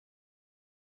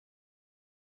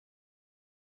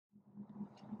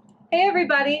Hey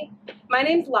everybody, my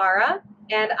name's Lara,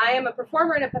 and I am a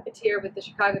performer and a puppeteer with the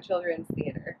Chicago Children's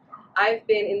Theater. I've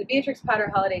been in the Beatrix Potter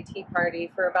Holiday Tea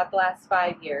Party for about the last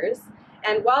 5 years,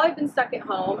 and while I've been stuck at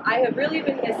home, I have really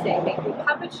been missing making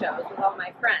puppet shows with all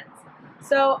my friends.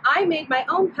 So I made my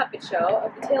own puppet show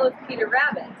of The Tale of Peter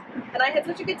Rabbit, and I had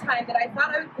such a good time that I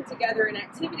thought I would put together an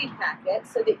activity packet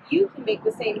so that you can make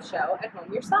the same show at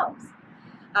home yourselves.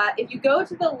 If you go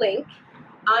to the link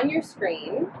on your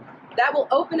screen, that will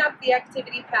open up the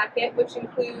activity packet, which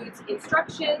includes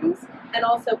instructions and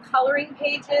also coloring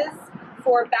pages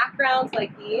for backgrounds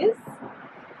like these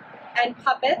and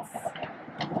puppets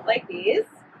like these,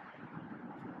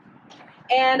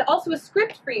 and also a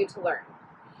script for you to learn.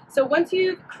 So once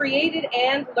you've created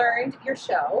and learned your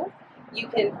show, you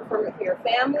can perform it for your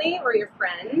family or your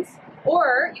friends,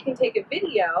 or you can take a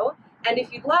video, and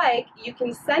if you'd like, you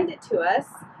can send it to us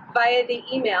via the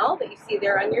email that you see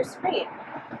there on your screen.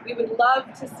 We would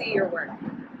love to see your work.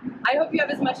 I hope you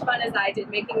have as much fun as I did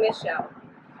making this show.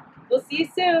 We'll see you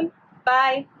soon.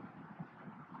 Bye.